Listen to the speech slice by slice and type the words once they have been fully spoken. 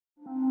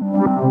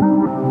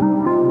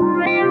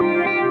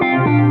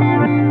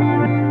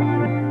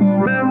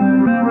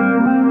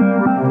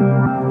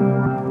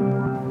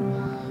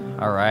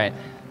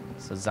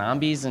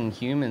Zombies and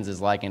humans is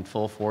like in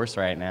full force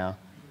right now.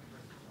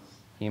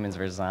 Humans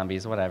versus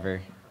zombies, whatever.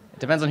 It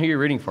depends on who you're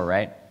rooting for,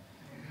 right?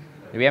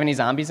 Do we have any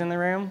zombies in the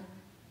room?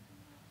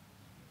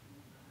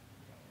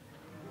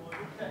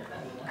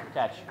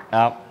 Catch.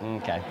 Oh,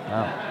 okay.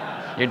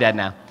 Oh, you're dead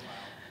now.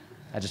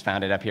 I just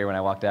found it up here when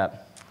I walked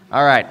up.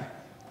 All right.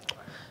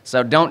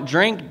 So don't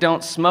drink,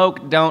 don't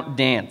smoke, don't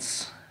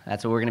dance.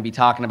 That's what we're going to be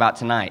talking about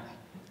tonight.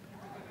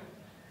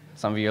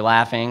 Some of you are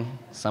laughing.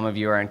 Some of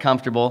you are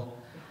uncomfortable.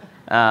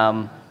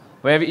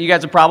 You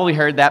guys have probably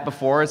heard that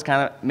before. It's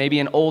kind of maybe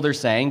an older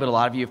saying, but a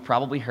lot of you have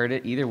probably heard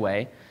it either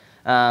way.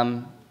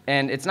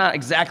 And it's not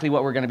exactly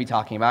what we're going to be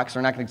talking about, because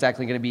we're not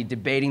exactly going to be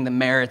debating the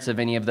merits of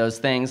any of those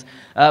things.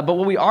 But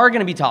what we are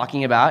going to be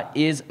talking about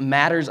is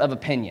matters of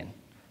opinion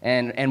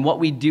and what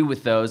we do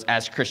with those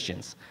as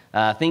Christians.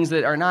 Things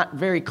that are not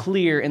very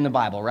clear in the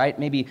Bible, right?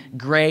 Maybe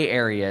gray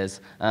areas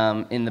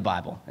in the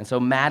Bible. And so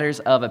matters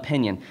of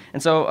opinion.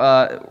 And so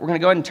we're going to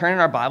go ahead and turn in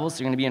our Bibles.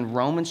 So we're going to be in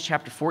Romans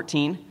chapter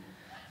 14.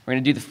 We're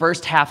going to do the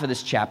first half of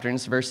this chapter, and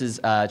it's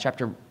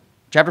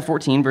chapter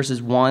 14,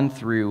 verses 1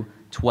 through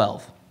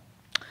 12.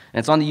 And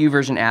it's on the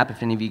YouVersion app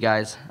if any of you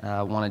guys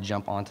want to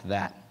jump onto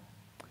that.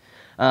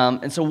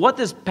 And so what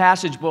this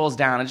passage boils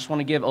down, I just want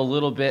to give a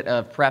little bit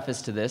of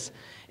preface to this,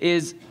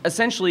 is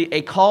essentially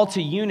a call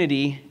to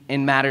unity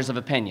in matters of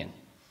opinion.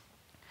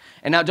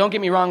 And now don't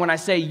get me wrong, when I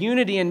say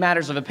unity in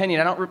matters of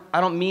opinion,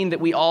 I don't mean that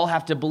we all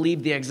have to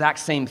believe the exact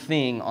same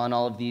thing on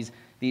all of these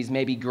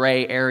maybe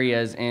gray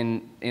areas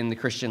in the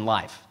Christian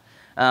life.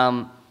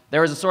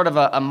 There was a sort of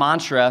a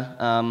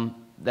mantra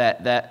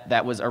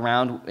that was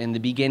around in the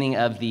beginning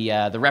of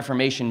the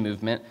Reformation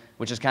movement,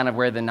 which is kind of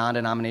where the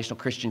non-denominational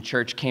Christian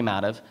church came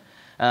out of.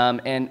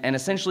 And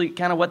essentially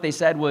kind of what they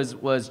said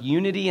was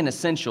unity in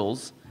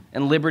essentials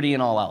and liberty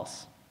in all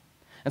else.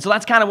 And so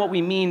that's kind of what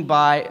we mean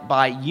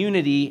by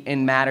unity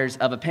in matters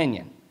of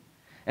opinion.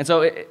 And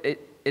so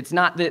it's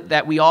not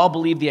that we all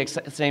believe the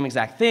same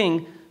exact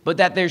thing, but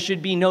that there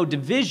should be no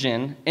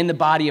division in the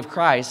body of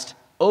Christ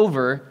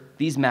over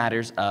these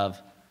matters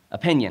of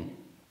opinion.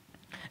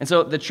 And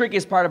so the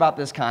trickiest part about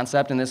this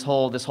concept and this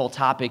whole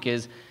topic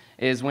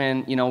is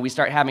when we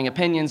start having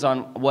opinions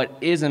on what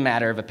is a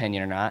matter of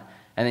opinion or not,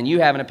 and then you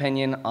have an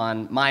opinion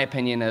on my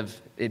opinion of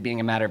it being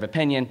a matter of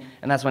opinion,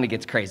 and that's when it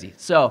gets crazy.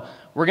 So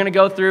we're going to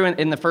go through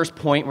in the first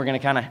point. We're going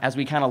to as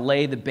we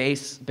lay the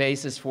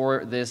basis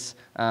for this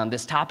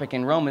topic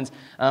in Romans.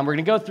 We're going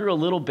to go through a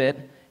little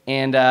bit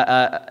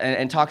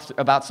and talk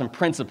about some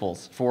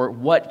principles for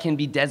what can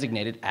be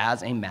designated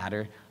as a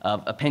matter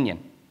of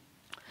opinion.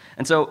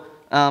 And so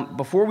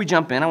before we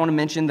jump in, I want to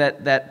mention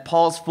that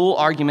Paul's full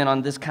argument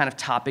on this kind of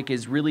topic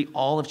is really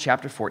all of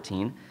chapter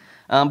 14.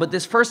 But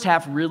this first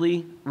half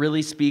really,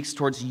 really speaks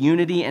towards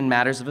unity in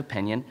matters of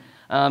opinion.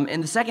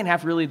 And the second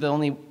half, really, the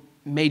only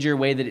major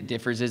way that it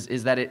differs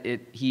is that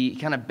he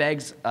kind of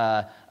begs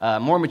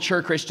more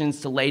mature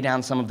Christians to lay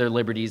down some of their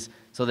liberties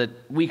so that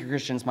weaker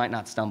Christians might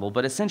not stumble.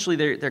 But essentially,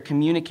 they're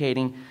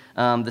communicating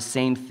the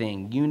same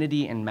thing,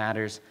 unity in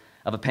matters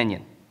of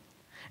opinion.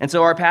 And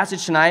so our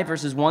passage tonight,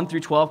 verses 1 through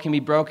 12, can be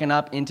broken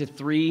up into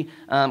three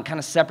kind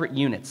of separate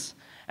units.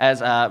 As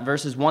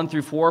verses 1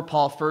 through 4,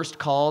 Paul first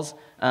calls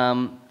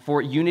for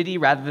unity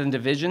rather than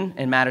division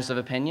in matters of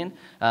opinion,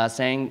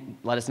 saying,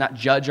 let us not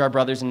judge our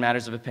brothers in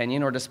matters of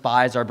opinion or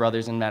despise our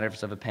brothers in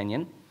matters of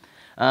opinion.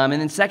 And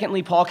then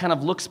secondly, Paul kind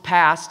of looks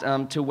past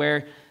to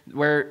where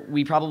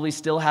we probably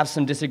still have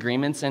some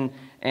disagreements, and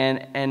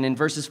in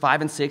verses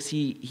 5 and 6,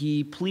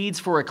 he pleads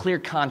for a clear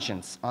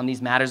conscience on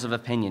these matters of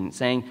opinion,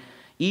 saying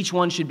each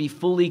one should be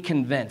fully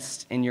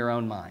convinced in your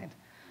own mind.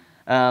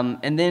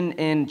 And then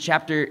in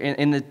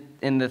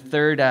the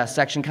third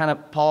section, kind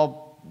of Paul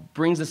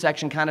brings the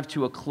section kind of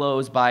to a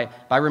close by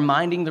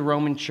reminding the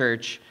Roman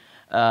church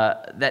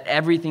that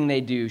everything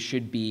they do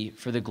should be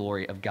for the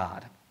glory of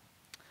God.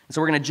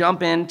 So we're going to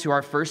jump into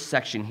our first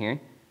section here,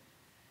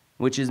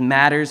 which is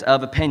matters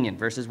of opinion,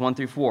 verses 1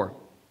 through 4.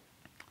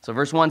 So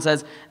verse 1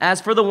 says,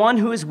 "As for the one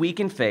who is weak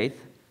in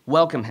faith,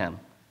 welcome him,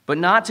 but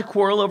not to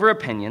quarrel over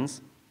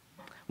opinions.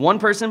 One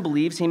person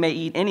believes he may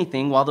eat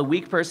anything, while the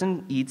weak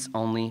person eats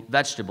only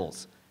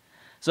vegetables."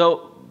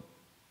 So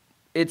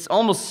it's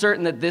almost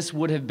certain that this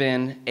would have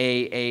been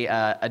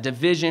a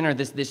division, or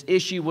this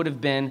issue would have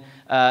been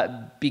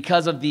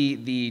because of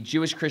the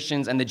Jewish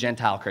Christians and the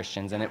Gentile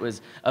Christians, and it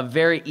was a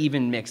very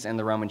even mix in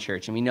the Roman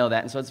church, and we know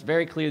that. And so it's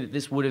very clear that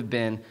this would have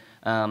been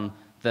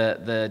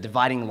the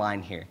dividing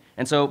line here.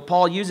 And so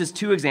Paul uses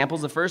two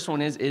examples. The first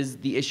one is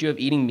the issue of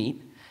eating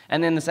meat.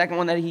 And then the second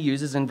one that he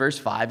uses in verse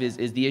 5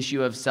 is the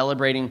issue of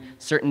celebrating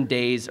certain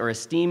days or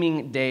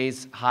esteeming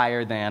days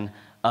higher than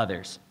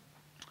others.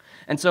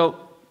 And so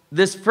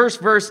this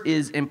first verse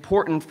is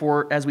important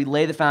as we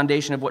lay the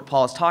foundation of what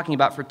Paul is talking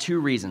about for two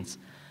reasons.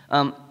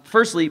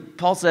 Firstly,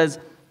 Paul says,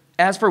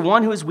 "As for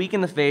one who is weak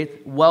in the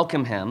faith,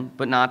 welcome him,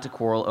 but not to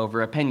quarrel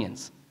over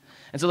opinions."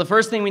 And so the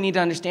first thing we need to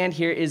understand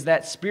here is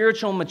that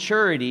spiritual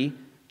maturity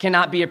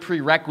cannot be a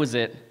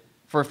prerequisite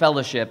for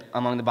fellowship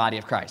among the body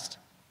of Christ.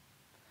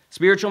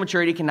 Spiritual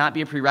maturity cannot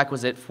be a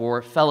prerequisite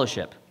for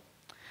fellowship.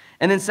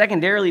 And then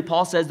secondarily,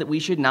 Paul says that we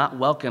should not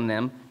welcome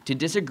them to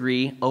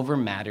disagree over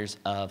matters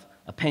of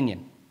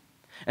opinion.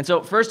 And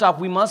so first off,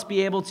 we must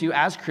be able to,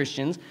 as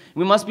Christians,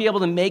 we must be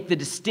able to make the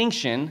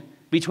distinction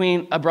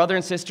between a brother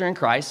and sister in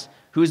Christ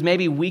who is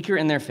maybe weaker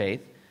in their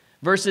faith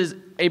versus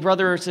a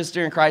brother or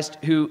sister in Christ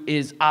who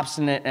is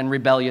obstinate and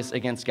rebellious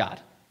against God.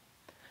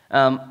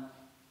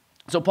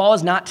 So Paul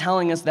is not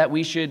telling us that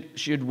we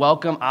should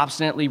welcome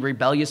obstinately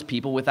rebellious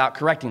people without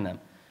correcting them.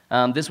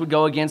 This would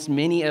go against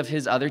many of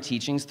his other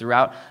teachings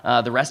throughout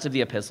the rest of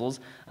the epistles.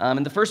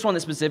 And the first one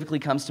that specifically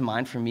comes to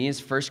mind for me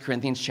is 1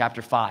 Corinthians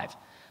chapter 5.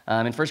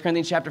 In 1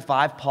 Corinthians chapter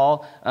 5,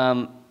 Paul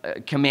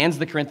commands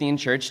the Corinthian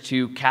church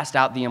to cast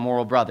out the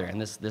immoral brother.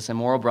 And this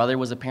immoral brother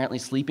was apparently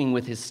sleeping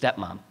with his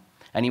stepmom,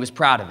 and he was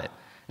proud of it.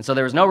 And so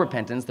there was no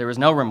repentance, there was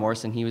no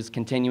remorse, and he was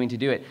continuing to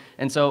do it.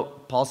 And so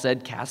Paul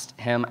said, cast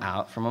him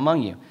out from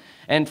among you.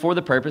 And for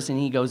the purpose, and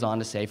he goes on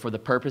to say, for the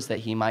purpose that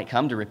he might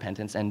come to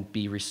repentance and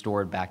be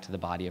restored back to the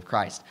body of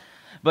Christ.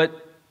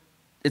 But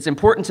it's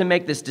important to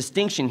make this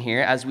distinction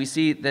here as we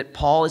see that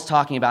Paul is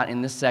talking about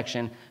in this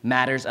section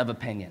matters of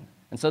opinion.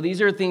 And so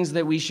these are things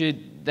that we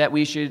should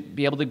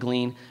be able to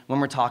glean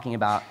when we're talking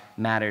about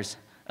matters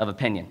of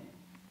opinion.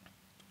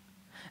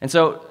 And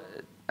so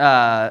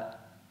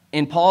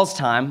in Paul's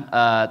time,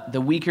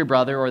 the weaker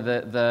brother or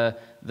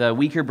the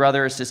weaker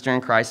brother or sister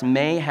in Christ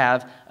may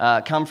have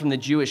come from the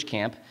Jewish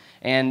camp,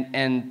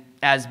 and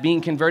as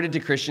being converted to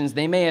Christians,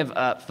 they may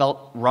have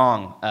felt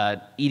wrong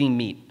eating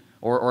meat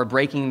or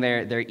breaking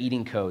their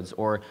eating codes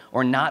or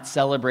not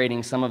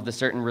celebrating some of the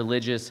certain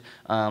religious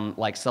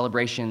like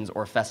celebrations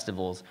or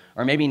festivals,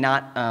 or maybe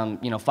not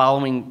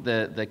following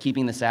the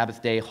keeping the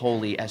Sabbath day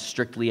holy as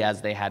strictly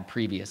as they had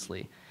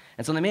previously.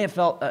 And so they may have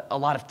felt a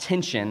lot of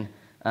tension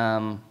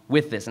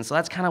with this. And so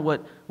that's kind of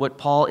what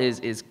Paul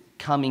is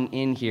coming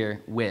in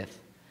here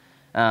with.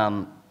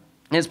 And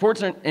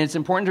it's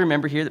important to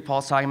remember here that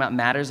Paul's talking about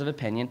matters of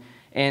opinion.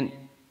 And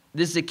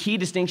this is a key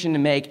distinction to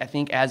make, I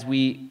think, as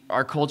we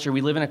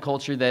live in a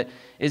culture that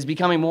is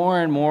becoming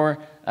more and more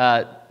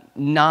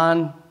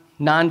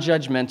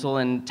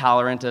non-judgmental and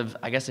tolerant of,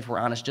 I guess if we're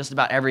honest, just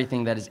about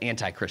everything that is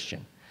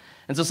anti-Christian.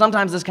 And so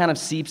sometimes this kind of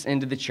seeps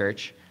into the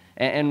church,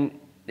 and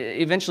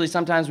eventually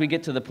sometimes we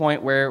get to the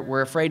point where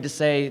we're afraid to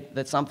say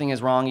that something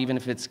is wrong, even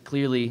if it's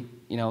clearly,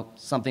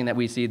 something that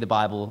we see the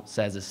Bible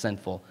says is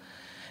sinful.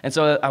 And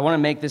so I want to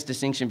make this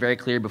distinction very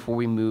clear before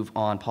we move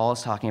on. Paul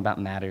is talking about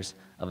matters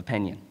of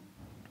opinion.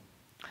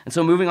 And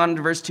so moving on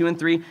to verse 2 and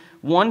 3,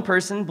 one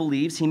person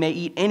believes he may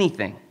eat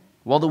anything,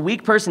 while the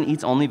weak person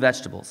eats only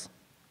vegetables.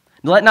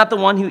 Let not the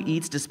one who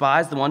eats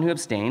despise the one who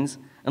abstains,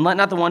 and let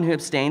not the one who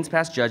abstains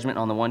pass judgment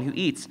on the one who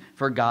eats,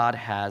 for God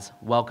has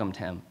welcomed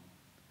him.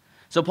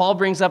 So Paul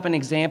brings up an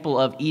example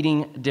of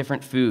eating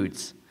different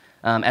foods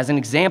as an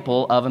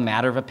example of a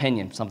matter of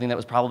opinion, something that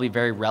was probably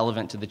very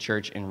relevant to the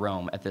church in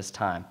Rome at this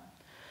time.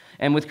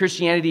 And with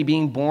Christianity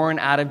being born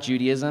out of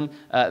Judaism,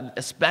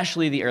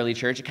 especially the early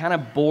church, it kind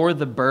of bore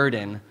the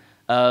burden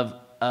of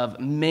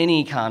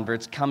many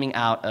converts coming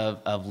out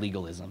of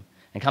legalism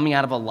and coming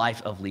out of a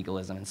life of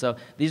legalism. And so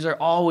there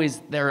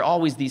are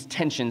always these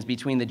tensions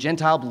between the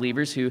Gentile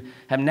believers who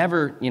have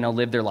never,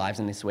 lived their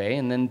lives in this way,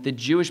 and then the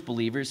Jewish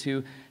believers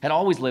who had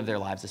always lived their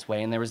lives this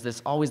way. And there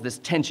was always this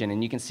tension,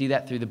 and you can see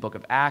that through the book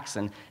of Acts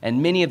and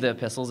many of the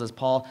epistles as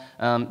Paul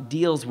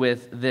deals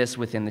with this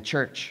within the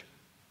church.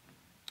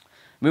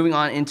 Moving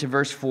on into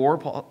verse 4,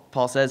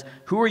 Paul says,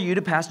 "Who are you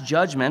to pass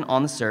judgment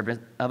on the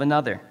servant of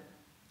another?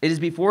 It is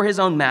before his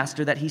own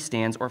master that he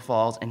stands or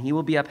falls, and he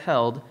will be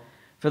upheld,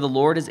 for the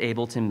Lord is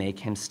able to make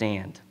him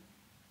stand."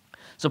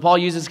 So Paul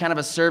uses kind of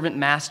a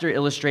servant-master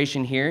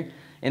illustration here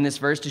in this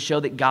verse to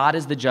show that God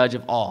is the judge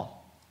of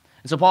all.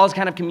 And so Paul is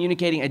kind of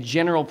communicating a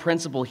general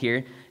principle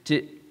here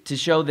to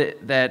show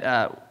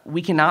that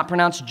we cannot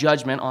pronounce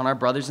judgment on our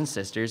brothers and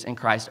sisters in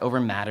Christ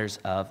over matters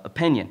of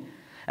opinion.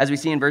 As we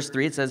see in verse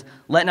 3, it says,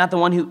 "Let not the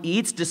one who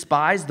eats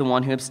despise the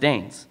one who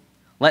abstains.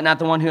 Let not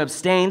the one who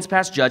abstains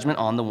pass judgment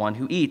on the one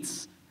who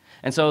eats."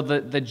 And so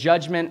the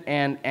judgment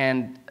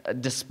and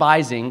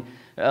despising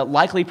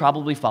likely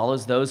probably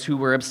follows those who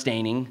were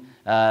abstaining,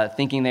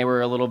 thinking they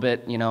were a little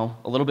bit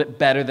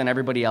better than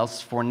everybody else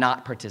for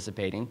not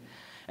participating.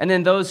 And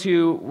then those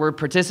who were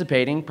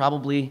participating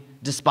probably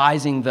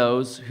despising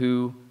those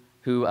who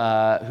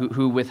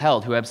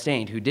withheld, who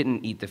abstained, who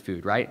didn't eat the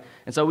food, right?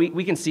 And so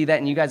we can see that,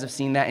 and you guys have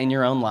seen that in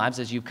your own lives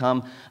as you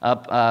come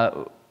up,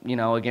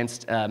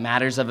 against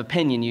matters of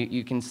opinion.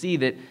 You can see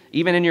that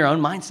even in your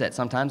own mindset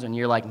sometimes when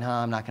you're like, no,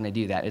 I'm not going to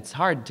do that. It's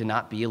hard to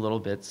not be a little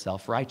bit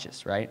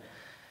self-righteous, right?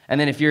 And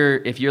then if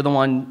you're the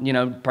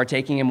one,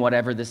 partaking in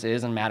whatever this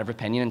is, a matter of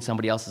opinion, and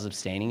somebody else is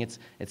abstaining,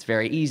 it's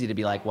very easy to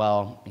be like,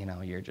 well,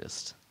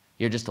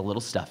 you're just a little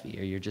stuffy,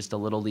 or you're just a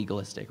little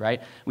legalistic,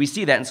 right? We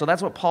see that, and so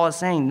that's what Paul is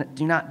saying.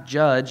 Do not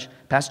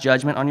pass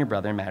judgment on your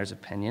brother in matters of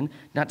opinion. Do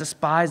not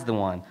despise the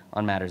one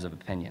on matters of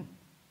opinion.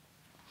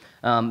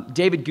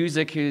 David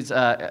Guzik, who's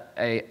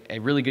a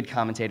really good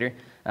commentator,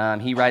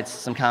 he writes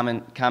some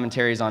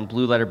commentaries on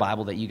Blue Letter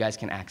Bible that you guys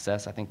can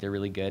access. I think they're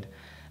really good.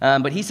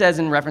 But he says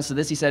in reference to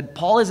this, he said,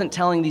 Paul isn't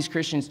telling these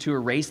Christians to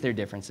erase their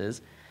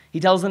differences. He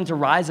tells them to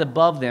rise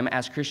above them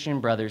as Christian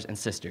brothers and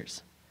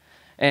sisters.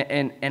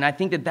 And I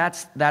think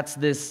that's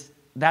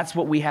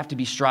what we have to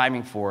be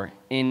striving for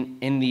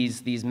in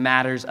these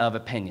matters of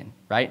opinion,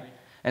 right?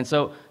 And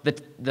so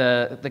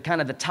the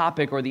kind of the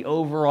topic or the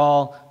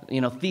overall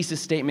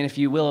thesis statement, if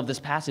you will, of this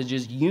passage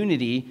is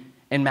unity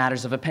in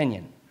matters of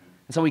opinion.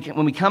 And so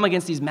when we come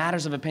against these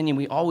matters of opinion,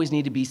 we always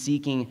need to be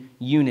seeking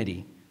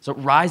unity. So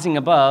rising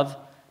above,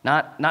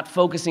 not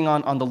focusing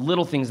on the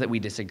little things that we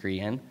disagree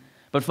in,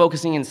 but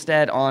focusing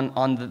instead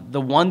on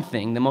the one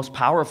thing, the most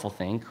powerful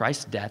thing,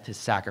 Christ's death, his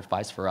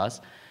sacrifice for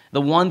us,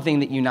 the one thing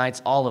that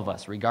unites all of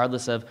us,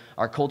 regardless of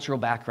our cultural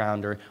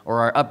background or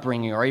our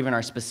upbringing or even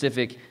our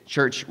specific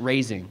church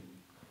raising.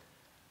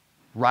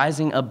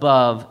 Rising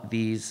above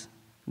these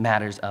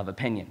matters of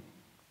opinion.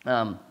 So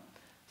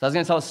I was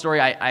going to tell a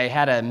story. I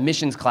had a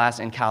missions class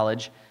in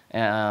college,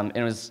 and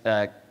it was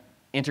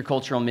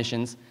intercultural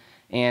missions,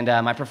 and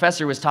my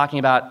professor was talking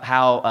about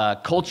how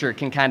culture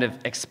can kind of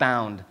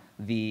expound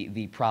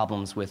the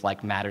problems with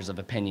like matters of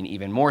opinion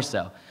even more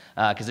so,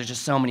 because there's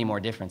just so many more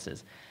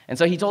differences. And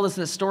so he told us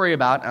this story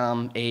about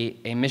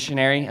a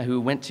missionary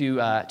who went to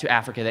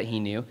Africa that he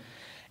knew,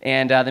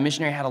 and the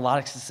missionary had a lot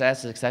of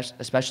success,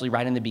 especially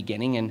right in the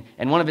beginning,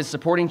 and one of his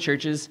supporting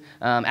churches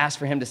asked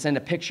for him to send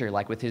a picture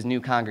like with his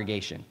new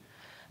congregation.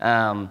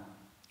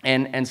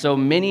 And so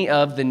many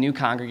of the new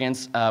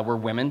congregants were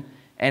women,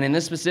 and in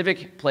this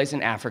specific place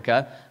in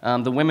Africa,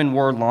 the women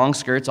wore long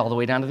skirts all the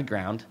way down to the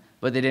ground,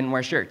 but they didn't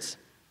wear shirts.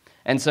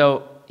 And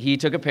so he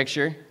took a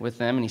picture with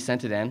them and he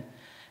sent it in.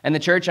 And the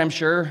church, I'm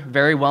sure,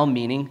 very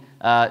well-meaning,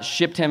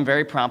 shipped him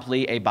very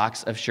promptly a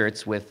box of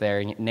shirts with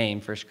their name,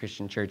 First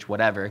Christian Church,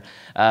 whatever,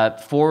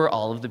 for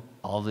all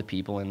of the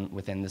people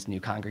within this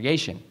new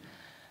congregation.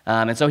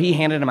 And so he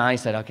handed them out. He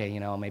said, "Okay,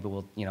 maybe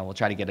we'll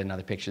try to get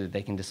another picture that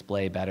they can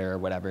display better or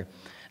whatever."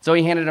 So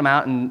he handed them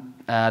out,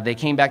 and they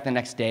came back the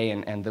next day,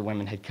 and the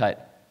women had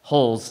cut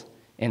holes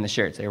in the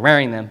shirts. They were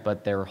wearing them,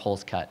 but there were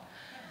holes cut.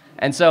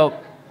 And so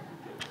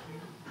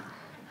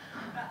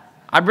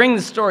I bring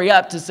this story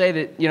up to say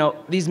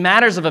that, these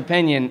matters of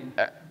opinion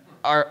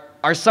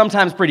are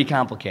sometimes pretty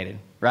complicated,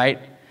 right?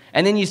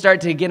 And then you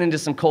start to get into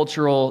some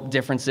cultural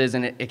differences,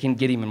 and it can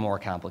get even more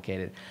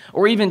complicated.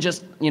 Or even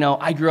just,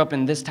 I grew up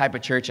in this type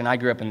of church, and I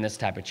grew up in this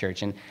type of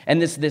church. And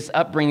this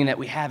upbringing that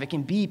we have, it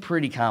can be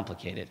pretty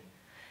complicated.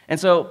 And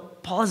so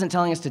Paul isn't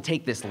telling us to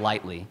take this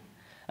lightly.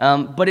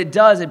 But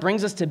it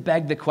brings us to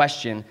beg the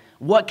question,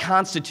 what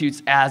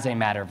constitutes as a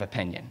matter of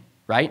opinion,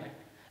 right?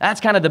 That's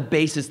kind of the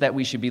basis that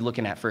we should be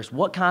looking at first.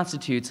 What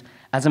constitutes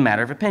as a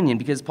matter of opinion?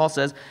 Because Paul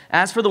says,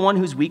 "As for the one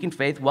who's weak in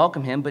faith,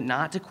 welcome him, but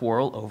not to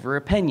quarrel over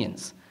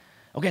opinions."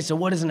 Okay, so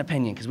what is an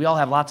opinion? Because we all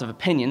have lots of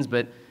opinions,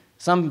 but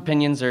some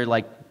opinions are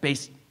like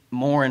based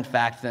more in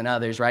fact than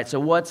others, right? So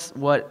what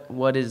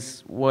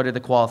are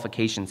the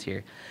qualifications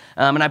here?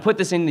 And I put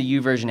this in the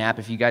YouVersion app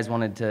if you guys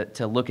wanted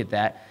to look at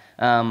that.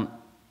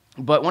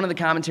 But one of the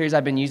commentaries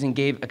I've been using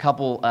gave a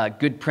couple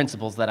good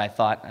principles that I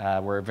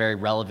thought were very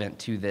relevant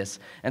to this.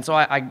 And so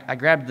I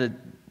grabbed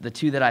the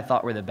two that I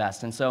thought were the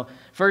best. And so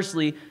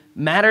firstly,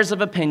 matters of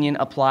opinion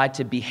apply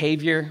to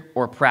behavior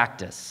or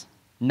practice,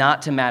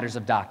 not to matters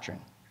of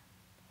doctrine.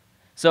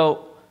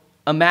 So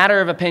a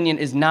matter of opinion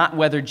is not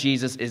whether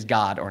Jesus is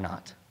God or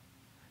not.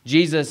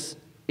 Jesus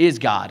is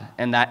God,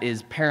 and that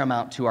is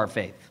paramount to our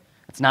faith.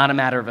 It's not a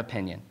matter of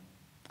opinion.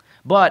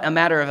 But a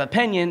matter of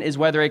opinion is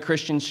whether a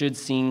Christian should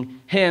sing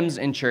hymns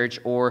in church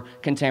or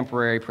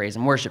contemporary praise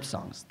and worship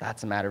songs.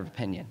 That's a matter of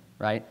opinion,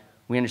 right?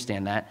 We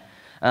understand that.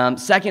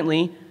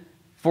 Secondly,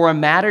 for a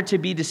matter to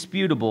be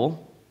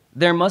disputable,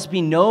 there must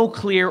be no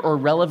clear or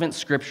relevant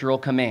scriptural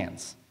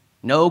commands.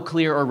 No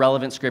clear or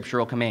relevant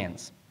scriptural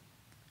commands.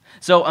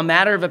 So a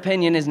matter of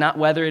opinion is not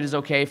whether it is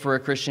okay for a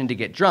Christian to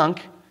get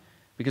drunk,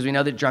 because we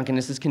know that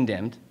drunkenness is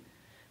condemned.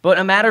 But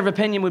a matter of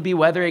opinion would be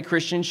whether a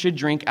Christian should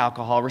drink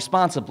alcohol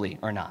responsibly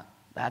or not.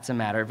 That's a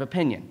matter of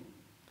opinion.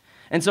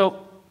 And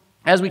so,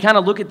 as we kind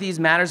of look at these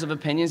matters of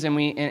opinions and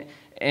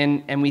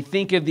we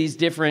think of these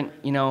different,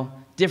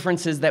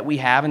 differences that we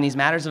have and these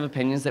matters of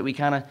opinions that we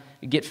kind of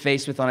get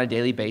faced with on a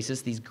daily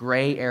basis, these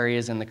gray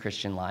areas in the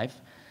Christian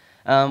life,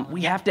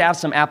 we have to have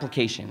some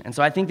application. And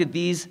so I think that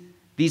these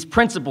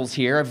principles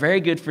here are very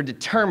good for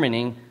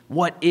determining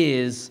what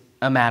is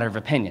a matter of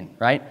opinion,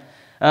 right?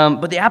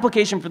 But the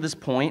application for this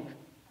point,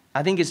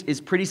 I think,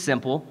 is pretty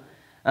simple.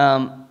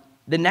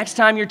 The next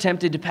time you're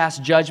tempted to pass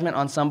judgment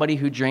on somebody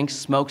who drinks,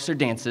 smokes, or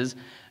dances,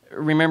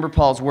 remember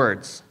Paul's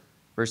words,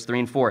 verse 3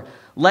 and 4.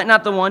 "Let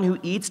not the one who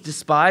eats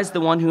despise the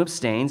one who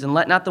abstains, and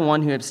let not the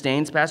one who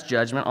abstains pass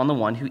judgment on the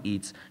one who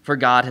eats, for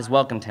God has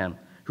welcomed him.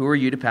 Who are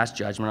you to pass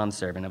judgment on the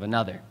servant of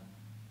another?"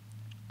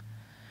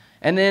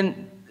 And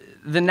then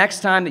the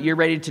next time that you're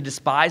ready to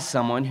despise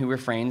someone who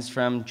refrains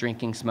from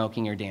drinking,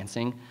 smoking, or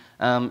dancing,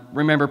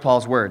 remember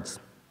Paul's words,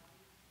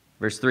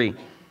 verse 3.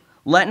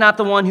 "Let not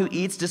the one who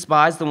eats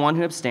despise the one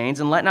who abstains,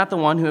 and let not the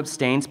one who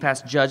abstains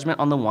pass judgment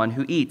on the one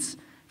who eats,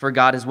 for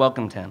God has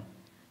welcomed him.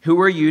 Who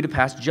are you to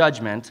pass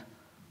judgment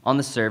on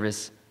the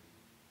service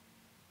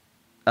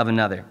of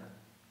another,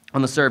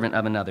 on the servant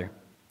of another?"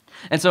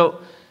 And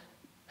so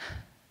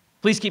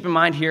Please keep in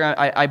mind here,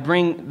 I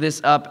bring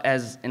this up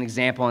as an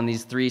example, and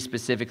these three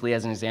specifically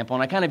as an example,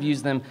 and I kind of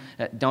use them,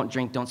 don't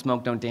drink, don't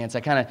smoke, don't dance.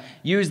 I kind of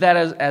use that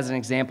as an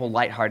example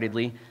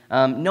lightheartedly,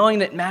 knowing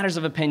that matters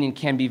of opinion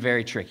can be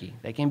very tricky.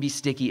 They can be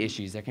sticky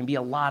issues. There can be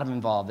a lot of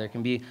involved. There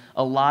can be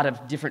a lot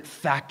of different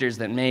factors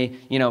that may,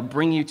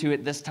 bring you to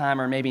it this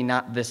time or maybe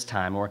not this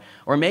time, or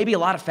maybe a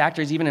lot of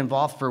factors even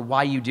involved for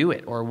why you do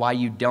it or why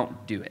you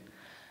don't do it.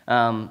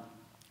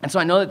 And so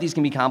I know that these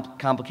can be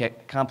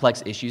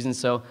complex issues, and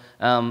so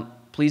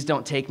please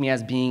don't take me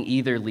as being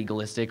either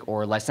legalistic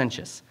or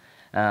licentious.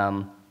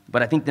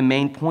 But I think the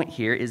main point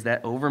here is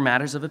that over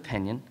matters of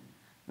opinion,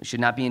 we should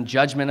not be in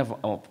judgment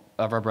of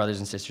our brothers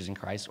and sisters in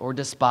Christ or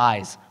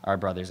despise our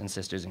brothers and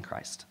sisters in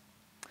Christ.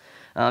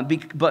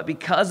 But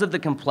because of the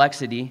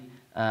complexity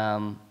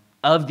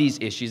of these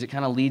issues, it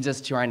kind of leads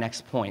us to our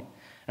next point.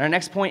 And our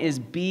next point is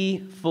be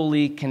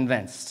fully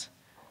convinced.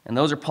 And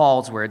those are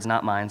Paul's words,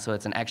 not mine, so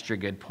it's an extra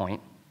good point.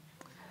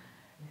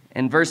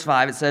 In verse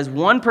 5, it says,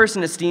 "One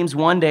person esteems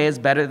one day as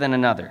better than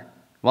another,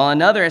 while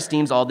another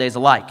esteems all days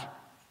alike.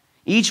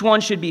 Each one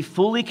should be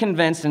fully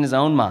convinced in his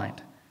own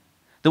mind.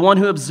 The one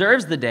who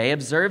observes the day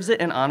observes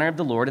it in honor of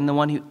the Lord, and the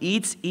one who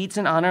eats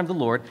in honor of the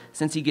Lord,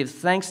 since he gives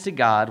thanks to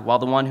God, while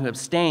the one who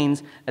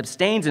abstains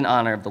in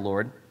honor of the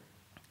Lord,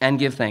 and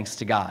give thanks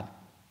to God."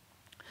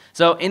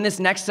 So in this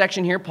next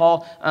section here,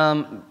 Paul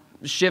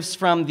shifts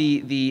from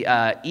the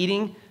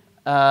eating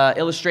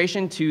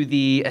illustration to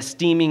the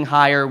esteeming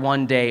higher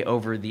one day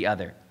over the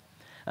other.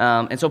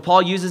 And so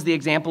Paul uses the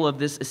example of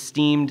this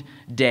esteemed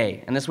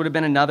day. And this would have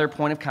been another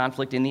point of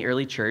conflict in the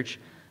early church,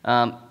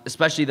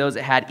 especially those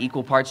that had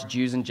equal parts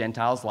Jews and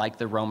Gentiles like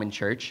the Roman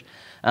church.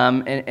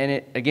 And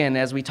it, again,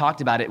 as we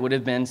talked about, it would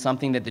have been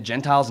something that the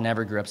Gentiles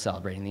never grew up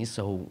celebrating these.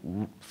 So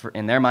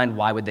in their mind,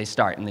 why would they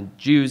start? And the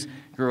Jews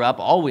grew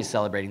up always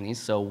celebrating these,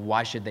 so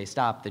why should they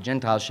stop? The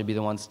Gentiles should be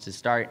the ones to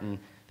start, and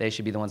they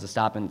should be the ones to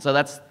stop. And so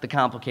that's the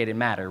complicated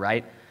matter,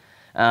 right?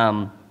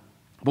 But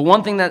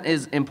one thing that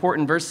is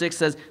important, verse 6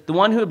 says, "The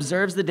one who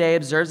observes the day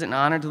observes it in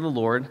honor to the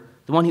Lord.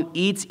 The one who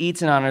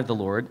eats in honor of the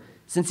Lord,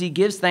 since he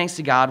gives thanks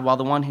to God, while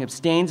the one who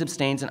abstains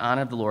in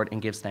honor of the Lord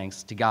and gives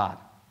thanks to God."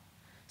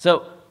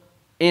 So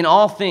in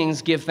all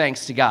things, give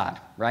thanks to God,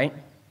 right?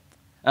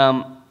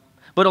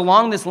 But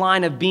along this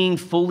line of being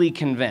fully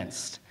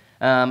convinced,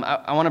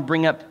 I want to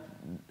bring up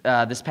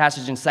this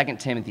passage in 2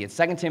 Timothy. It's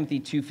 2 Timothy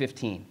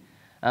 2:15.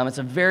 It's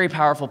a very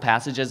powerful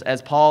passage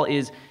as Paul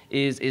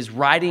is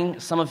writing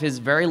some of his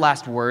very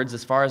last words,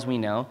 as far as we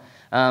know,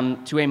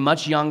 to a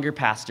much younger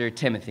pastor,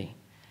 Timothy.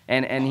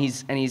 And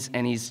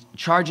he's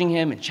charging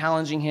him and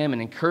challenging him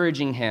and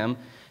encouraging him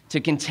to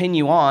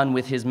continue on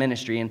with his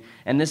ministry.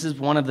 And this is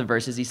one of the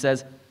verses. He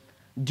says,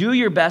 "Do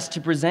your best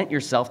to present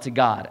yourself to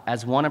God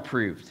as one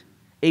approved,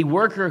 a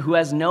worker who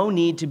has no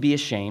need to be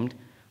ashamed,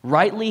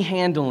 rightly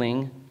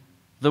handling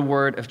the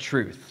word of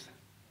truth."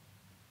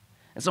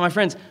 And so, my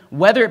friends,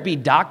 whether it be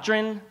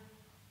doctrine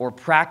or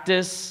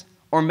practice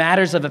or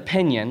matters of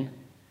opinion,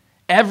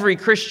 every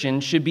Christian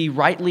should be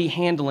rightly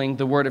handling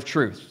the word of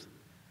truth.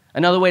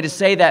 Another way to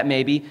say that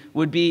maybe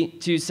would be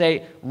to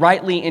say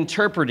rightly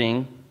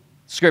interpreting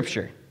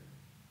Scripture.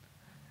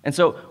 And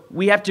so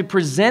we have to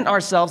present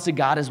ourselves to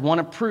God as one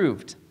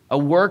approved, a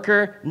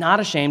worker not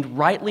ashamed,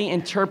 rightly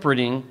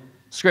interpreting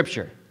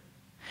Scripture.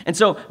 And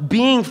so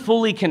being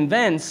fully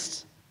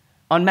convinced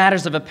on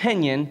matters of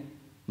opinion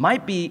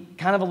might be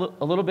kind of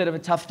a little bit of a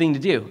tough thing to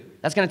do.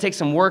 That's going to take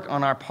some work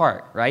on our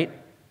part, right?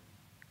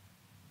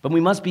 But we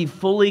must be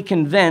fully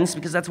convinced,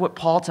 because that's what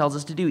Paul tells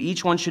us to do.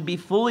 Each one should be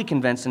fully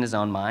convinced in his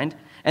own mind,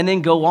 and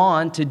then go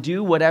on to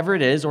do whatever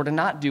it is or to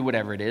not do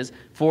whatever it is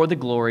for the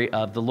glory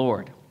of the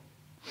Lord.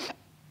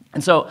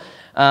 And so,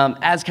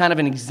 as kind of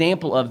an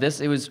example of this,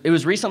 it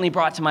was recently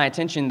brought to my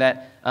attention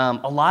that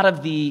a lot of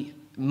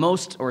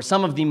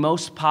some of the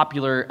most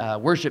popular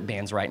worship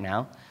bands right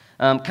now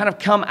kind of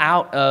come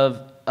out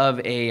of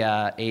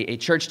a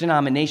church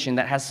denomination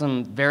that has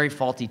some very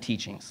faulty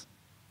teachings.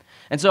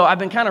 And so I've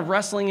been kind of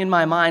wrestling in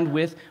my mind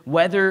with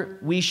whether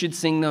we should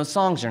sing those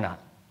songs or not.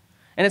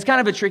 And it's kind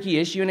of a tricky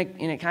issue, and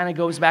it kind of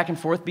goes back and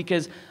forth,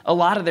 because a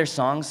lot of their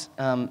songs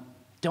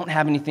don't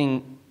have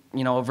anything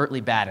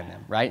overtly bad in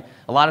them, right?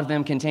 A lot of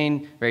them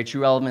contain very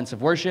true elements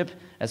of worship,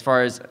 as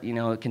far as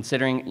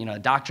considering a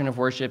doctrine of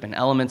worship and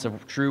elements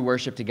of true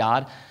worship to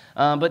God.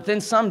 But then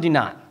some do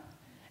not.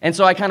 And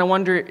so I kind of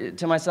wonder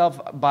to myself,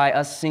 by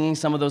us singing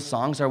some of those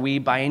songs, are we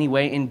by any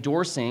way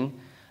endorsing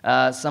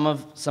some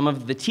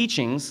of the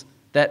teachings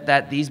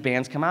that these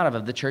bands come out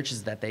of the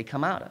churches that they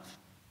come out of?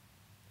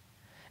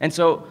 And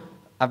so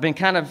I've been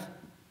kind of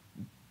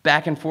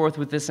back and forth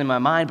with this in my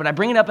mind, but I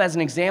bring it up as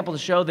an example to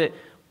show that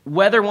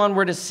whether one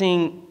were to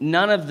sing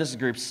none of this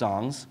group's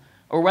songs,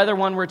 or whether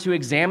one were to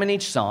examine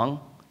each song,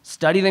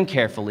 study them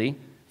carefully,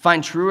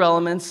 find true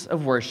elements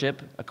of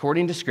worship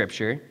according to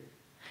Scripture,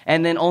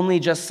 and then only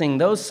just sing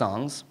those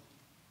songs,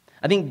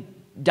 I think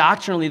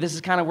doctrinally this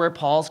is kind of where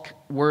Paul's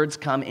words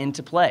come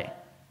into play.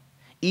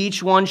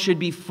 Each one should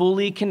be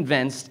fully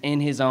convinced in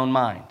his own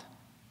mind,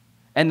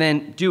 and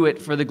then do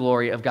it for the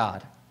glory of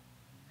God.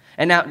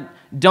 And now,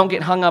 don't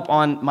get hung up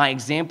on my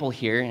example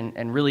here,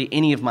 and really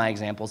any of my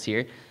examples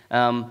here,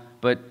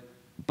 but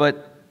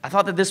I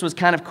thought that this was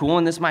kind of cool,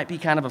 and this might be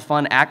kind of a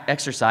fun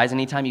exercise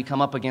anytime you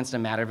come up against a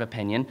matter of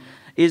opinion,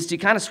 is to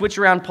kind of switch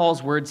around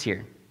Paul's words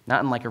here.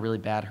 Not in like a really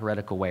bad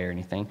heretical way or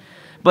anything,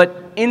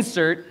 but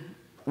insert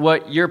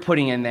what you're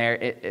putting in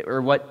there,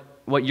 or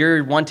what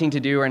you're wanting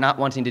to do or not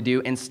wanting to do,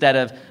 instead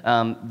of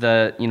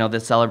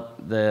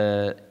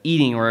the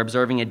eating or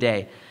observing a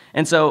day.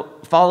 And so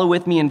follow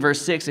with me in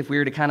verse 6. If we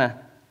were to kind of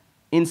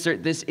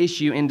insert this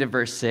issue into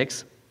verse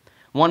 6,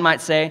 one might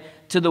say,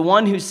 "To the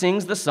one who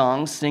sings the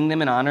songs, sing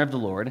them in honor of the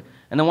Lord,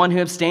 and the one who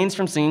abstains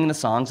from singing the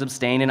songs,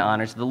 abstain in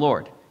honor to the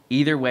Lord.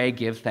 Either way,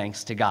 give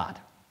thanks to God."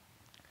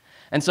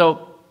 And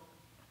so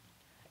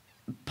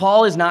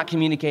Paul is not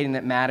communicating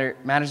that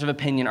matters of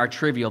opinion are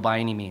trivial by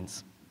any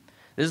means.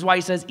 This is why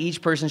he says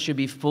each person should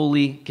be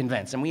fully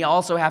convinced. And we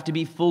also have to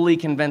be fully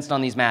convinced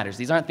on these matters.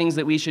 These aren't things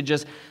that we should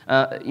just,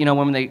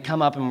 when they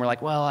come up and we're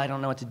like, well, I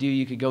don't know what to do,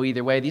 you could go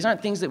either way. These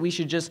aren't things that we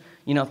should just,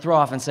 throw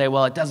off and say,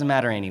 well, it doesn't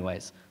matter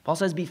anyways. Paul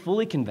says be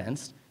fully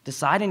convinced,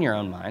 decide in your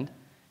own mind,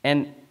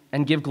 and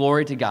give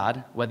glory to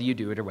God whether you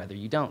do it or whether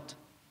you don't.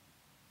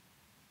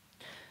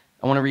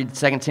 I want to read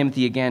 2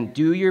 Timothy again.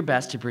 "Do your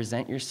best to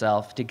present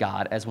yourself to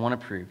God as one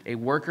approved, a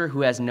worker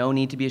who has no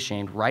need to be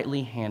ashamed,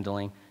 rightly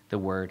handling the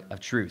word of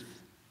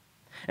truth."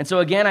 And so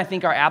again, I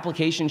think our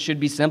application should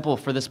be simple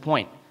for this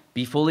point.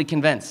 Be fully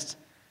convinced.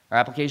 Our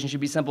application should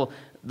be simple,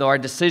 though our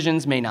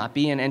decisions may not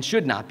be and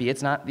should not be.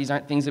 These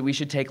aren't things that we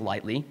should take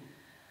lightly.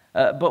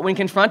 But when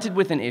confronted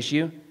with an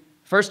issue,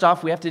 first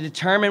off, we have to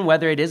determine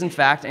whether it is in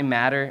fact a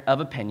matter of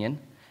opinion.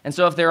 And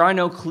so if there are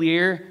no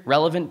clear,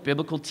 relevant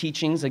biblical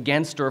teachings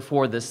against or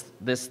for this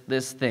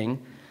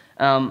thing,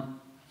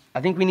 I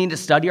think we need to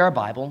study our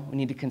Bible. We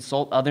need to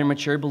consult other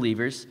mature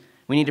believers.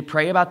 We need to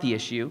pray about the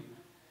issue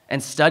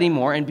and study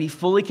more and be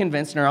fully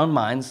convinced in our own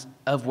minds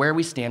of where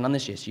we stand on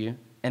this issue,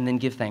 and then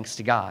give thanks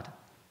to God.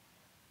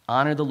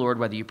 Honor the Lord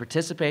whether you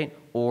participate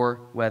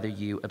or whether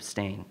you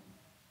abstain.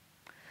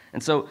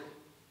 And so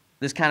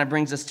this kind of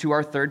brings us to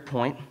our third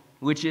point,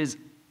 which is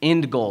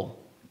end goal.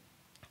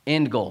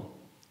 End goal.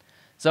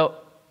 So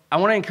I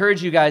want to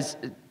encourage you guys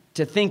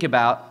to think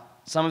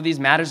about some of these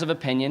matters of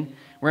opinion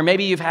where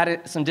maybe you've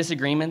had some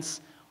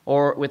disagreements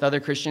or with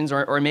other Christians,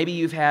 or maybe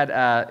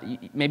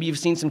you've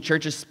seen some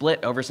churches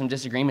split over some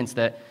disagreements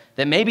that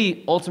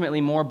maybe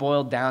ultimately more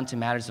boiled down to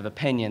matters of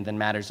opinion than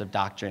matters of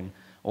doctrine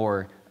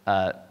or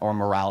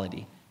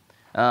morality.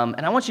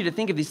 And I want you to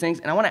think of these things,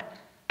 and I want to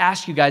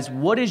ask you guys,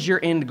 what is your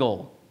end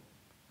goal?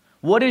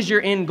 What is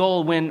your end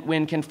goal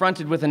when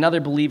confronted with another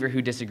believer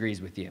who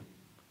disagrees with you?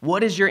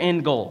 What is your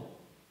end goal?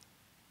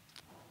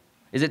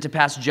 Is it to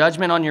pass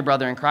judgment on your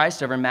brother in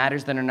Christ over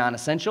matters that are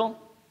non-essential?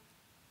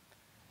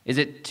 Is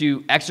it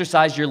to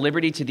exercise your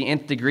liberty to the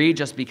nth degree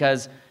just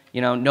because,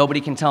 nobody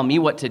can tell me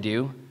what to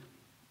do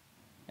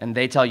and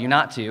they tell you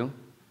not to?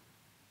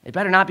 It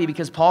better not be,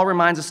 because Paul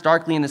reminds us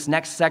starkly in this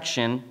next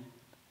section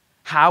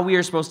how we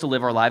are supposed to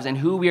live our lives and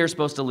who we are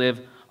supposed to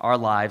live our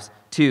lives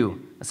to.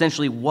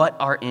 Essentially, what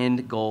our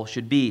end goal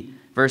should be.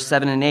 Verse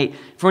 7 and 8.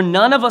 "For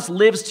none of us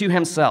lives to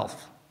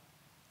himself,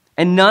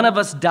 and none of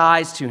us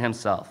dies to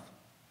himself.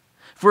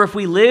 For if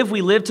we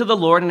live to the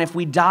Lord, and if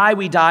we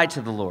die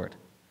to the Lord.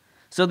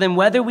 So then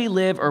whether we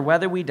live or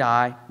whether we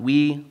die,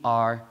 we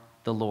are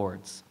the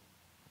Lord's."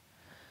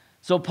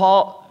 So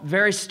Paul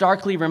very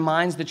starkly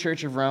reminds the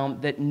church of Rome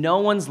that no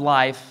one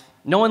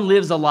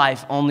lives a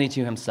life only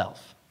to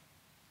himself.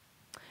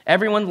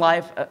 Everyone's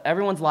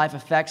life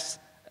affects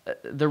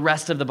the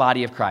rest of the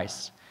body of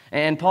Christ.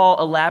 And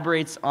Paul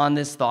elaborates on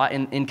this thought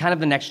in kind of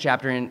the next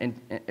chapter,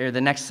 or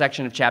the next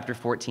section of chapter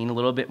 14 a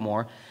little bit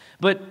more.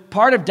 But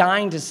part of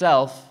dying to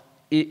self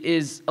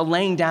is a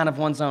laying down of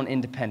one's own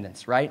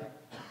independence, right?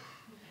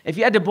 If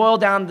you had to boil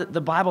down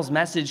the Bible's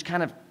message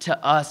kind of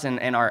to us and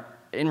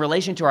in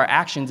relation to our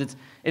actions,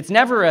 it's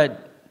never a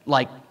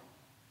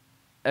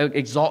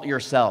exalt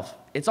yourself.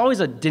 It's always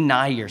a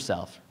deny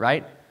yourself,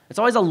 right? It's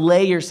always a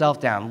lay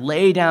yourself down.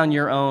 Lay down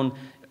your own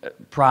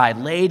pride.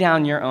 Lay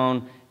down your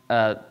own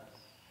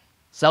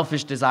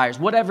selfish desires.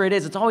 Whatever it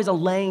is, it's always a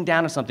laying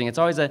down of something. It's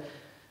always a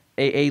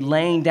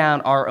laying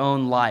down our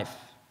own life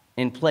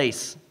in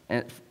place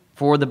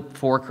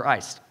for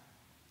Christ.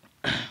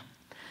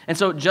 And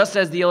so just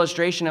as the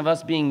illustration of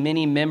us being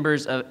many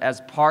members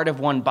as part of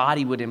one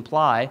body would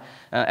imply,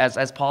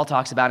 as Paul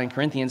talks about in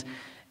Corinthians,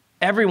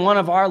 every one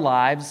of our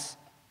lives,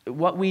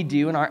 what we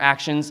do and our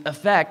actions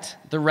affect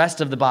the rest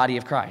of the body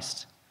of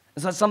Christ.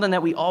 And so that's something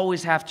that we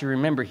always have to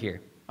remember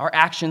here. Our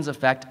actions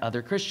affect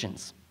other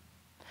Christians.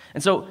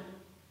 And so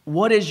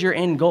what is your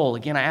end goal?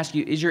 Again, I ask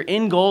you, is your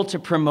end goal to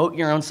promote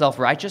your own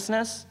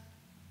self-righteousness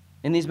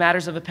in these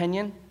matters of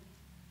opinion?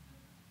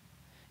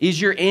 Is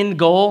your end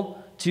goal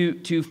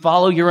to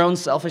follow your own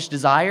selfish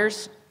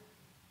desires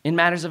in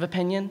matters of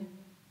opinion?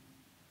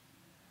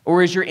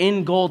 Or is your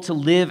end goal to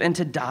live and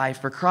to die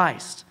for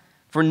Christ?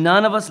 For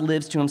none of us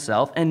lives to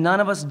himself, and none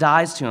of us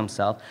dies to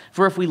himself.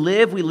 For if we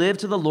live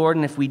to the Lord,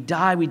 and if we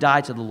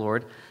die to the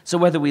Lord. So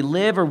whether we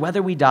live or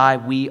whether we die,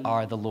 we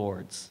are the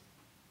Lord's.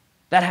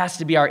 That has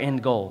to be our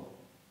end goal.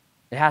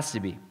 It has to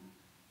be.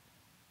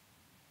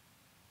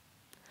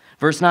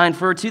 Verse 9,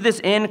 for to this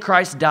end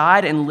Christ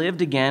died and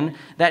lived again,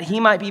 that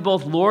he might be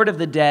both Lord of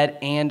the dead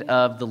and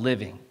of the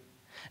living.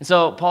 And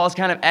so Paul is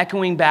kind of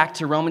echoing back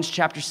to Romans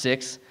chapter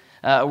 6,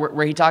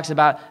 where he talks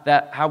about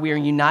that how we are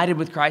united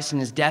with Christ in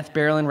his death,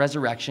 burial, and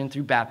resurrection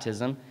through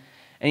baptism.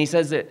 And he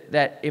says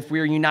that if we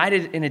are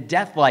united in a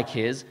death like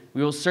his,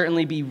 we will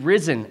certainly be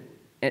risen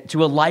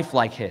to a life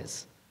like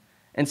his.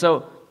 And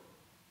so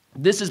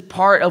this is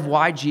part of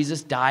why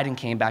Jesus died and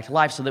came back to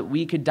life, so that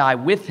we could die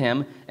with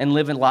him and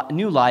live a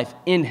new life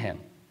in him.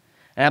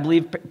 And I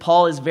believe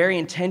Paul is very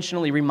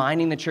intentionally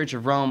reminding the church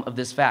of Rome of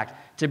this fact,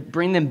 to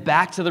bring them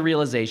back to the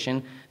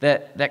realization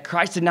that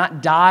Christ did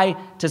not die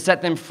to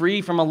set them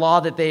free from a law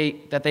that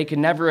they could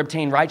never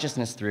obtain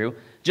righteousness through,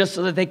 just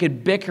so that they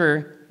could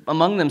bicker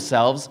among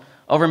themselves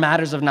over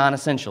matters of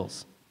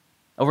non-essentials,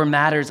 over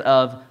matters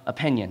of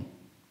opinion.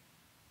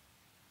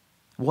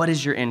 What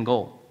is your end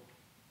goal?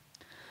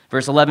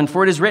 Verse 11,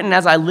 for it is written,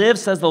 as I live,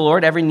 says the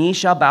Lord, every knee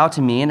shall bow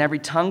to me, and every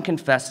tongue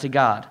confess to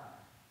God.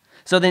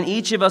 So then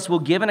each of us will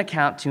give an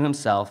account to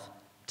himself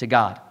to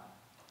God.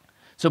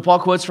 So Paul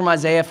quotes from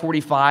Isaiah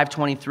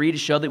 45:23 to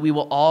show that we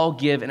will all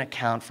give an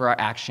account for our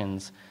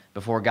actions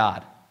before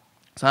God.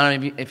 So I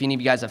don't know if any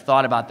of you guys have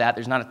thought about that.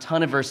 There's not a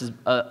ton of verses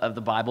of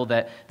the Bible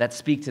that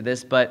speak to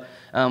this, but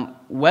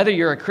whether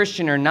you're a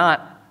Christian or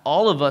not,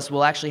 all of us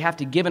will actually have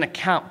to give an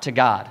account to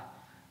God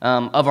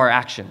of our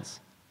actions.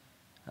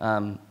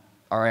 Are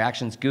our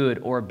actions good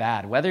or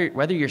bad?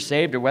 Whether you're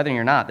saved or whether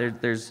you're not,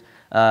 there's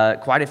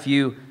quite a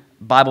few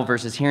Bible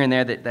verses here and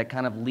there that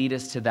kind of lead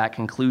us to that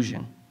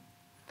conclusion.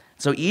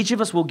 So each of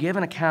us will give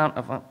an account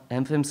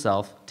of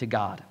himself to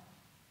God.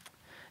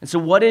 And so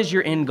what is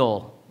your end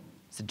goal?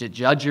 Is it to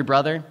judge your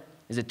brother?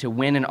 Is it to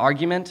win an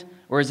argument?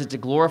 Or is it to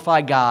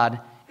glorify God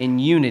in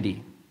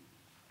unity?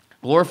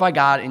 Glorify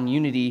God in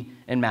unity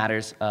in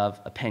matters of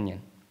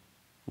opinion.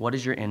 What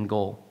is your end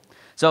goal?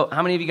 So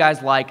how many of you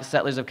guys like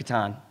Settlers of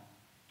Catan?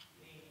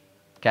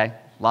 Okay,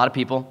 a lot of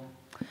people.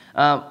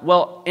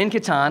 Well, in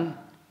Catan,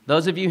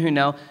 those of you who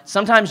know,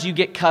 sometimes you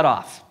get cut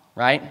off,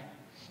 right?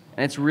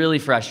 And it's really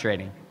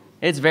frustrating.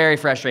 It's very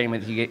frustrating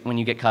when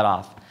you get cut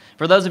off.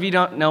 For those of you who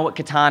don't know what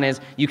Catan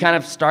is, you kind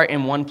of start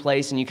in one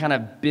place and you kind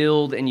of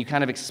build and you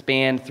kind of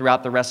expand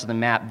throughout the rest of the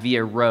map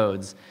via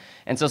roads.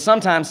 And so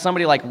sometimes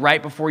somebody like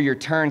right before your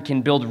turn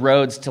can build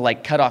roads to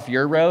like cut off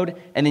your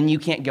road, and then you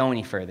can't go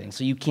any further. And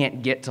so you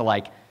can't get to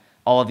like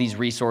all of these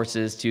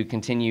resources to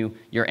continue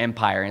your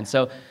empire. And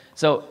so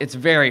it's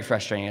very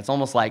frustrating. It's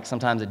almost like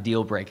sometimes a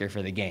deal breaker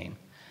for the game.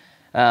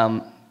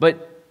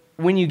 But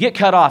when you get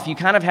cut off, you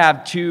kind of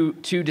have two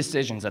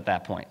decisions at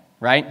that point,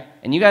 right?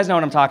 And you guys know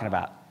what I'm talking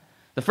about.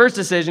 The first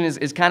decision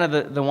is kind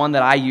of the one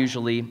that I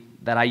usually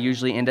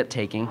end up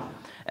taking,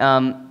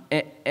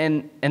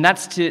 and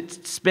that's to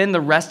spend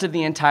the rest of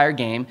the entire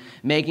game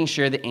making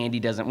sure that Andy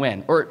doesn't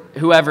win, or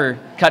whoever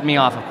cut me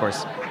off, of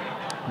course.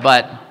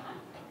 But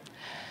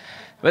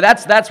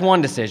that's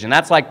one decision.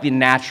 That's like the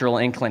natural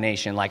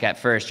inclination. Like at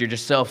first, you're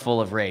just so full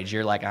of rage.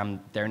 You're like,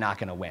 they're not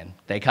going to win.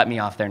 They cut me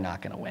off. They're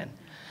not going to win.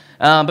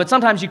 But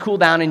sometimes you cool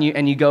down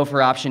and you go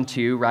for option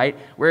 2, right?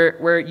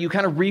 Where you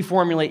kind of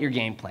reformulate your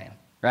game plan,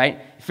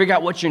 right? Figure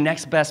out what's your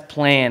next best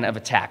plan of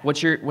attack.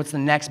 What's the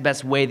next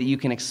best way that you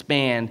can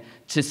expand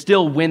to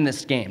still win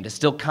this game, to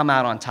still come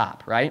out on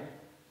top, right?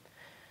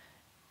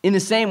 In the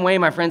same way,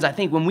 my friends, I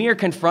think when we are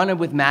confronted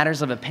with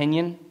matters of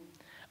opinion,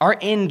 our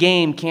end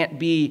game can't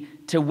be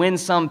to win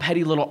some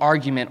petty little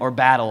argument or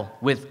battle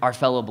with our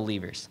fellow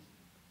believers.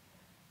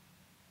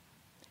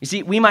 You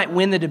see, we might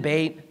win the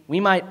debate. We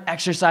might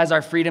exercise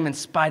our freedom in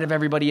spite of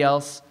everybody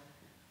else.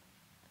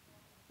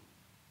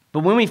 But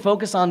when we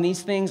focus on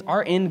these things,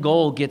 our end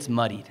goal gets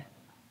muddied.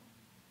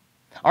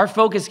 Our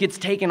focus gets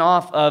taken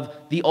off of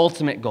the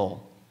ultimate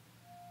goal.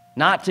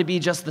 Not to be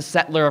just the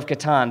settler of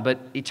Catan, but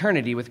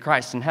eternity with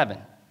Christ in heaven.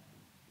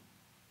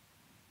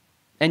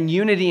 And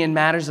unity in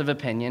matters of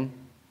opinion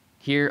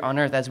here on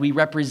earth as we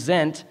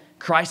represent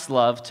Christ's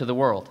love to the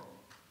world.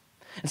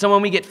 And so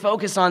when we get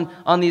focused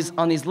on these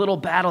little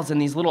battles and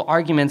these little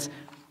arguments,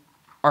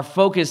 our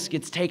focus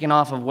gets taken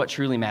off of what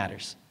truly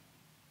matters.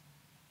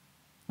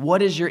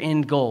 What is your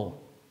end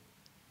goal?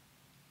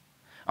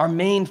 Our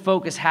main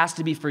focus has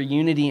to be for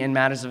unity in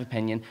matters of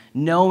opinion,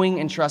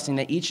 knowing and trusting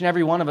that each and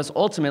every one of us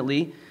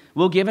ultimately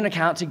will give an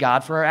account to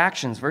God for our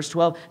actions. Verse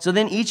 12, so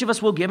then each of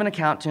us will give an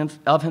account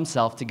of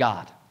himself to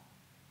God.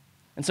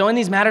 And so in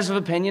these matters of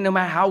opinion, no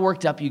matter how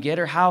worked up you get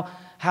or how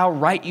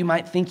right you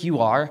might think you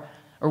are,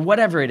 or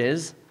whatever it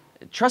is,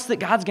 trust that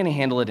God's going to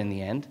handle it in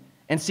the end,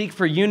 and seek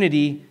for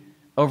unity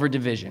over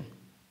division.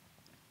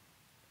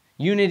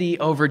 Unity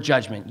over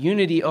judgment.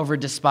 Unity over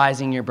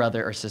despising your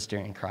brother or sister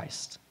in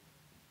Christ.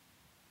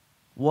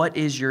 What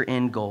is your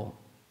end goal?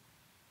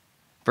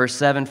 Verse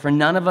 7, for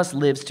none of us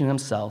lives to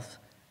himself,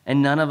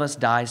 and none of us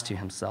dies to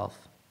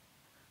himself.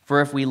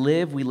 For if we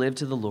live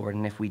to the Lord,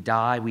 and if we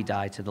die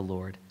to the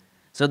Lord.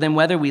 So then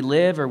whether we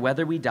live or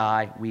whether we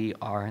die, we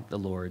are the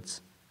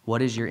Lord's.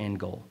 What is your end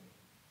goal?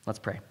 Let's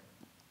pray.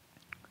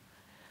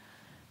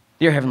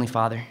 Dear Heavenly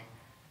Father,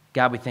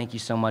 God, we thank you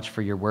so much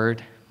for your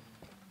word.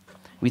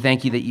 We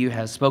thank you that you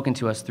have spoken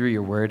to us through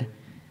your word.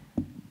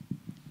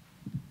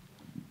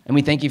 And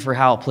we thank you for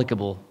how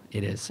applicable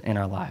it is in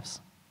our lives.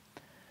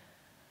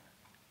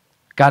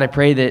 God, I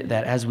pray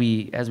that as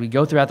we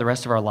go throughout the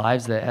rest of our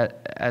lives,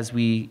 that as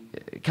we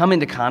come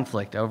into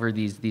conflict over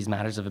these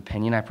matters of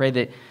opinion, I pray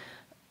that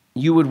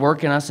you would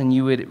work in us and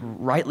you would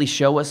rightly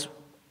show us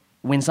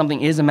when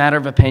something is a matter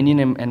of opinion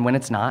and when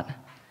it's not.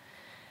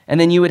 And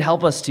then you would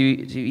help us to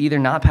either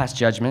not pass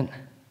judgment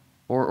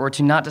or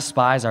to not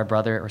despise our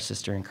brother or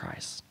sister in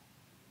Christ.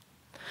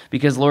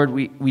 Because, Lord,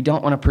 we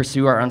don't want to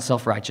pursue our own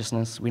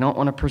self-righteousness. We don't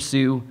want to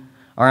pursue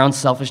our own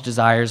selfish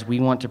desires. We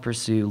want to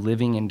pursue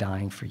living and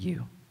dying for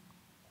you.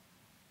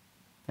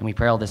 And we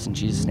pray all this in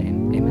Jesus'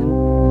 name.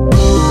 Amen.